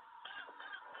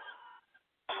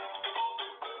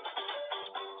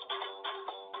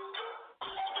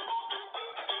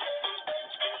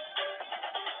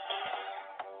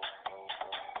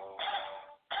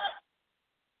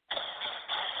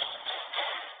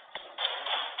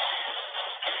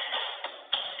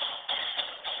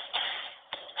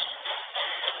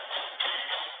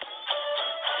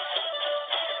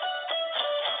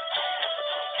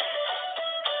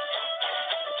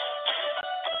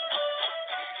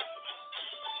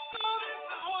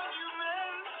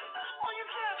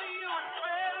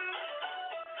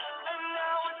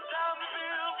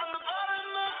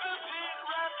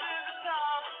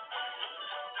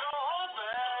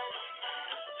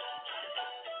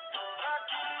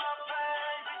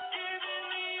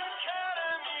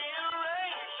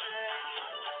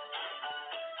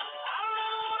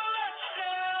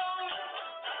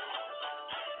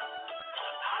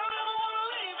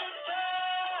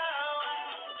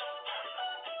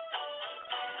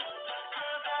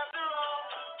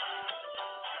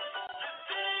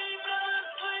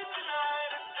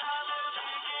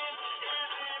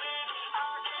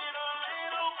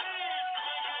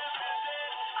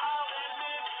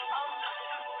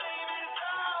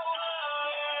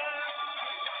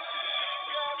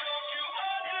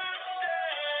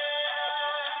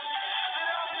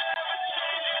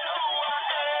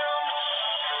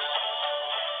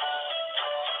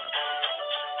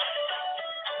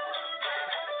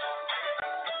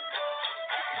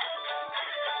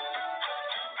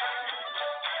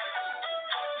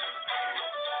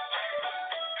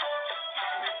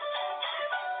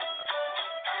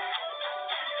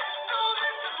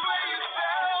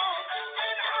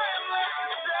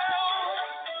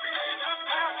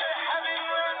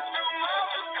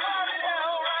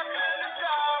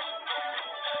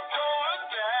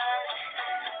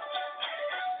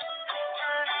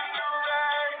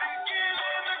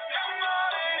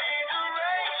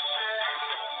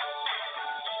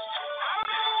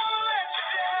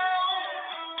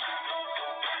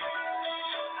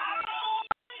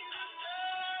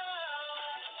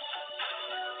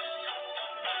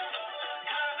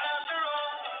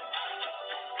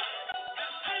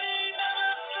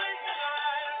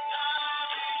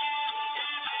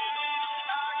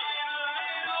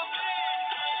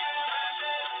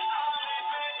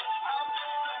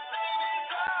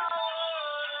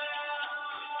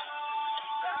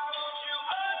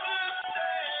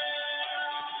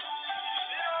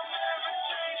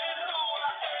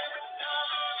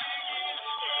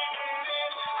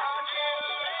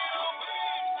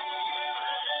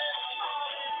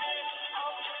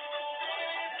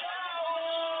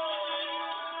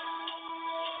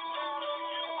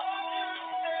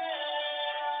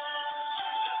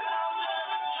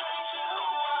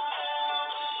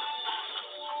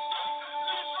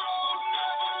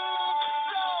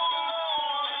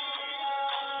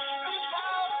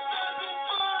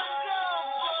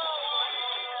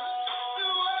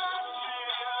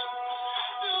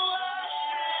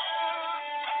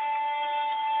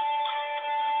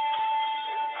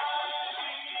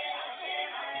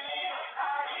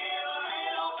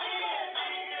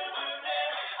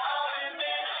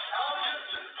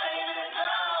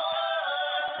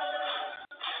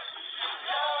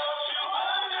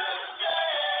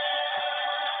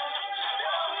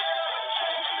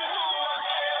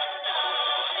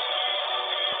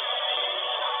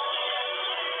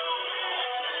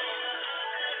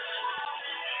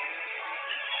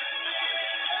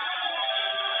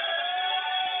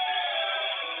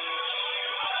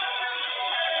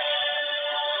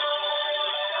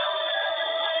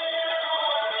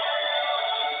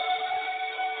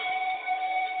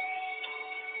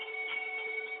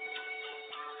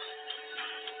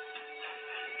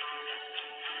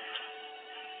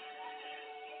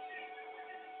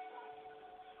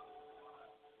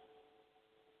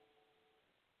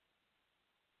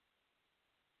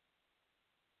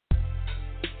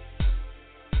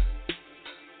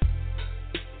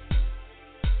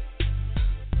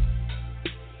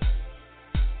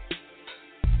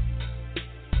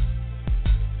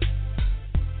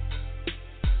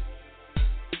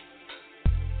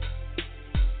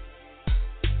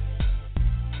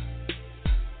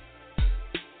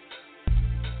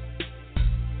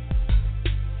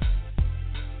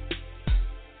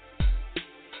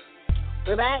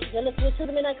 We're back. You're listening to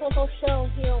the Midnight Koko Show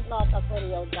here on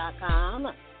blogtalkradio.com.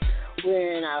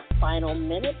 We're in our final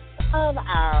minutes of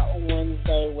our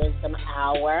Wednesday Wisdom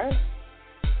Hour.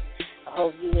 I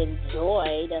hope you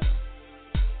enjoyed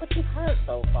what you've heard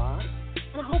so far,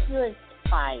 and I hope you're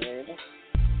inspired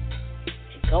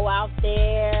to go out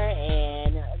there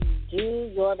and do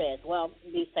your best. Well,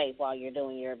 be safe while you're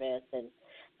doing your best and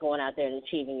going out there and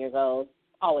achieving your goals.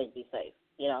 Always be safe,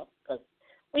 because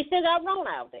we still got Rona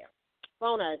out there.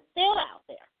 Rona is still out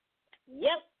there.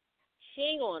 Yep, she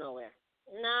ain't going nowhere.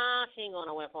 Nah, she ain't going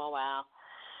nowhere for a while.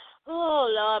 Oh,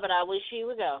 Lord, but I wish she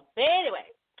would go. But anyway,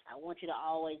 I want you to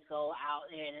always go out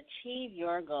there and achieve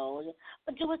your goals,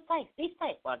 but do it safe. Be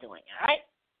safe while doing it, all right?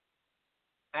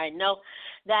 I know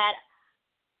that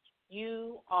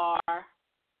you are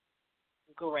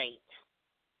great.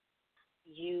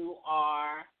 You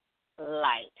are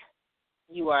light.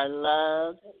 You are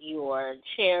loved. You are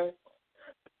cherished.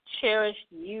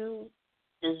 You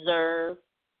deserve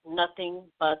nothing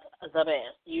but the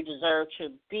best. You deserve to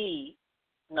be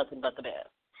nothing but the best.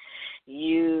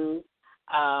 You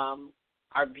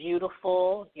are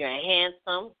beautiful. You're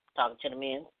handsome. Talking to the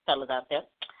men, fellas out there.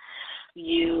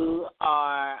 You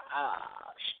are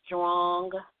strong.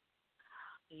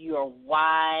 You're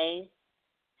wise.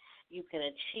 You can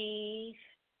achieve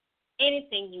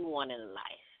anything you want in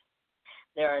life.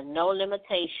 There are no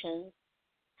limitations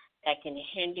that can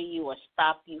hinder you or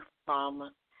stop you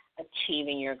from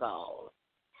achieving your goals.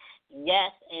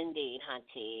 Yes, indeed,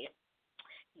 hunty.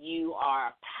 You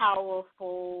are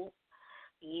powerful.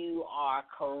 You are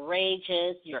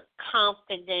courageous. You're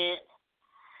confident.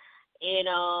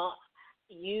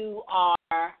 You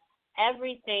are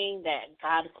everything that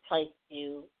God has placed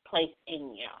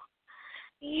in you.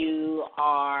 You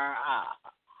are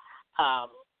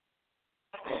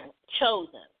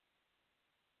chosen.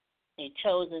 You're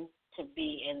chosen to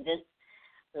be in this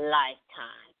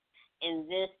lifetime, in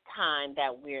this time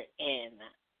that we're in,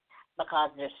 because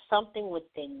there's something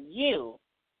within you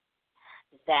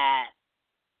that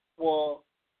will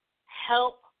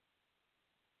help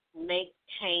make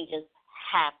changes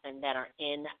happen that are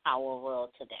in our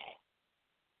world today.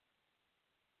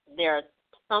 There's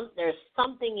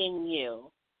something in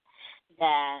you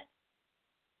that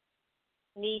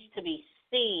needs to be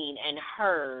seen and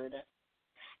heard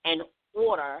in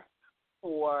order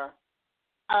for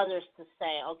others to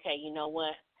say, okay, you know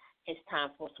what, it's time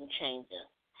for some changes.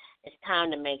 It's time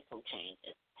to make some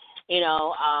changes.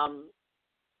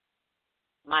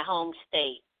 My home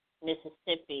state,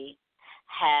 Mississippi,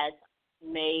 has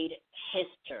made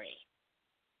history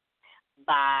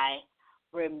by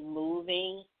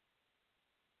removing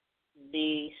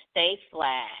the state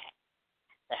flag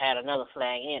that had another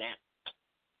flag in it,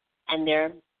 and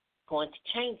they're going to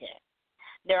change it.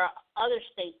 There are other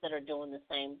states that are doing the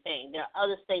same thing. There are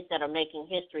other states that are making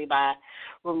history by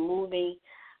removing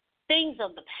things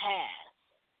of the past.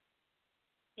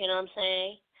 You know what I'm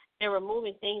saying? They're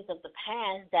removing things of the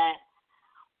past that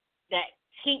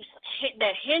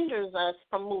hinders us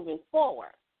from moving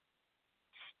forward.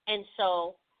 And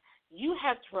so you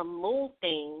have to remove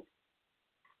things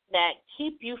that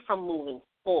keep you from moving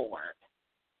forward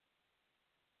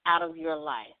out of your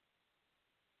life.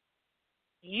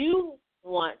 You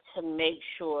want to make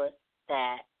sure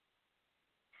that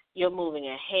you're moving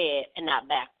ahead and not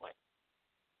backward.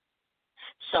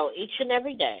 So each and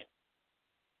every day,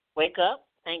 wake up,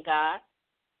 thank God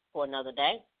for another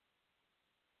day.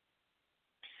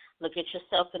 Look at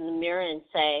yourself in the mirror and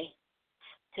say,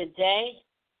 today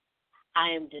I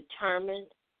am determined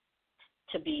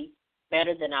to be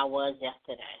better than I was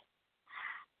yesterday.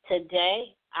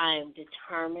 Today I am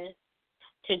determined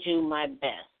to do my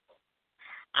best.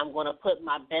 I'm going to put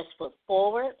my best foot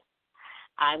forward.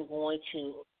 I'm going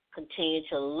to continue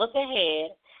to look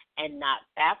ahead and not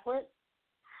backward.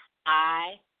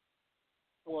 I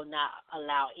will not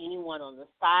allow anyone on the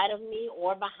side of me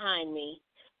or behind me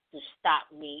to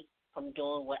stop me from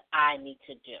doing what I need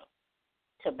to do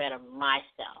to better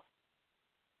myself,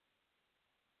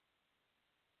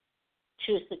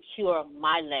 to secure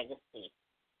my legacy,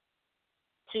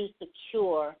 to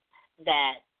secure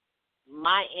that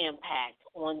my impact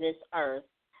on this earth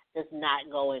does not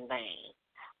go in vain.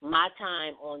 My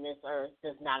time on this earth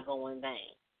does not go in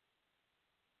vain.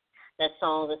 That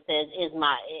song that says, is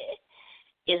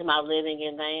my living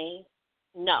in vain?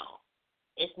 No,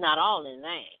 it's not all in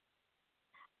vain.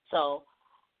 So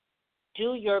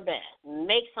do your best.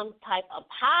 Make some type of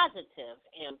positive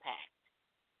impact.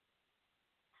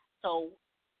 So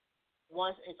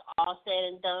once it's all said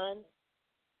and done,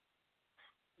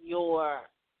 your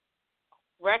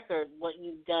record, what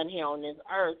you've done here on this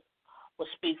earth, will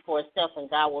speak for itself, and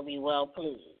God will be well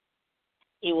pleased.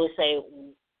 He will say,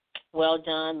 well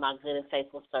done, my good and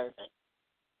faithful servant.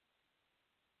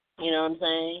 You know what I'm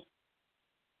saying?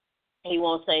 He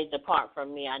won't say, depart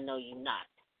from me, I know you not.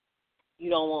 You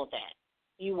don't want that.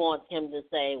 You want him to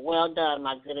say, well done,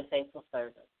 my good and faithful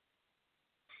servant.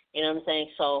 You know what I'm saying?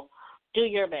 So do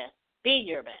your best. Be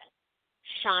your best.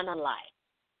 Shine a light.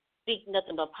 Speak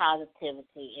nothing but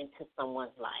positivity into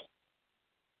someone's life.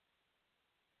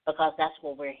 Because that's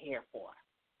what we're here for.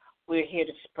 We're here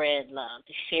to spread love,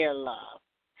 to share love,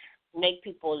 make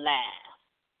people laugh.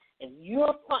 If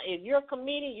you're a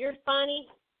comedian, you're funny,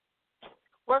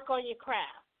 work on your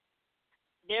craft.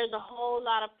 There's a whole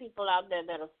lot of people out there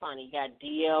that are funny. You got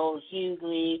D.L.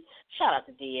 Hughley. Shout out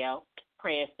to D.L.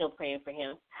 Still praying for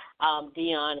him.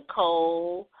 Dion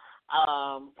Cole.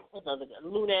 What's the other guy?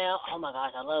 Lunel. Oh, my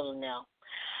gosh, I love Lunel.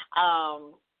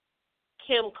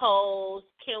 Kim Coles,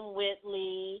 Kim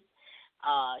Whitley,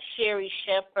 Sherry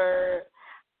Shepherd,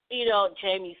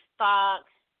 Jamie Foxx,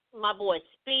 my boy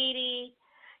Speedy,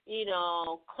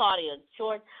 Claudia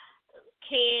Jordan,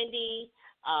 Candy,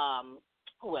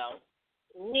 who else?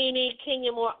 Nene,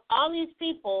 Kenya Moore. All these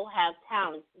people have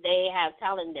talent. They have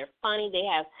talent. They're funny. They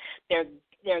have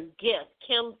their gifts.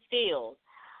 Kim Fields.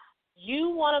 You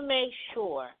want to make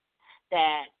sure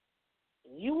that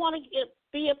you want to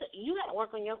you got to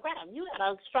work on your craft. You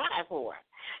got to strive for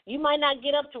it. You might not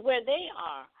get up to where they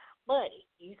are, but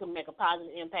you can make a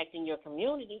positive impact in your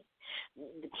community,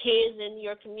 the kids in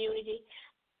your community.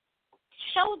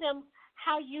 Show them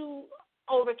how you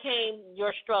overcame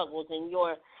your struggles and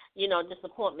your,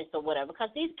 disappointments or whatever, because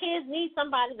these kids need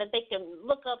somebody that they can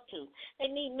look up to. They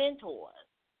need mentors.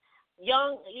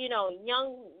 Young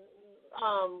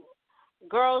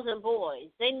girls and boys,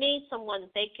 they need someone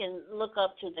that they can look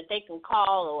up to, that they can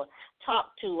call or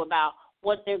talk to about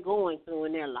what they're going through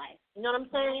in their life. You know what I'm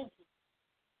saying?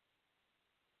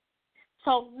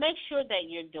 So make sure that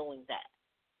you're doing that.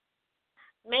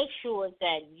 Make sure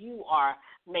that you are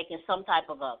making some type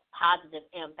of a positive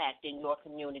impact in your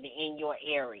community, in your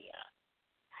area.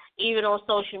 Even on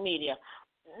social media,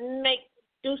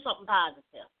 do something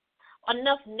positive.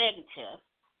 Enough negative.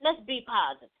 Let's be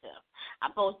positive. I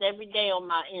post every day on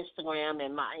my Instagram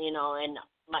and and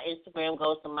my Instagram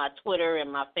goes to my Twitter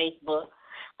and my Facebook.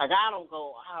 Like I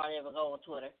hardly ever go on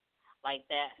Twitter like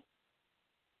that.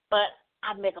 But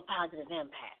I make a positive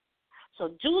impact.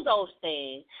 So do those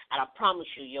things, and I promise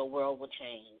you your world will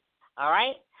change. All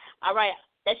right? All right.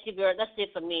 That's your girl. That's it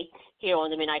for me here on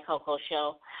the Midnight Koko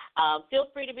Show. Feel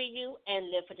free to be you and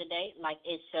live for today like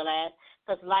it shall last,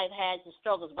 because life has its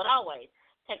struggles, but always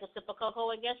take a sip of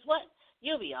cocoa, and guess what?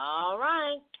 You'll be all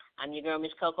right. I'm your girl,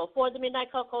 Miss Koko, for the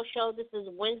Midnight Koko Show. This is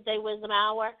Wednesday Wisdom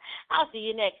Hour. I'll see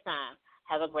you next time.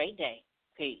 Have a great day.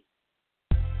 Peace.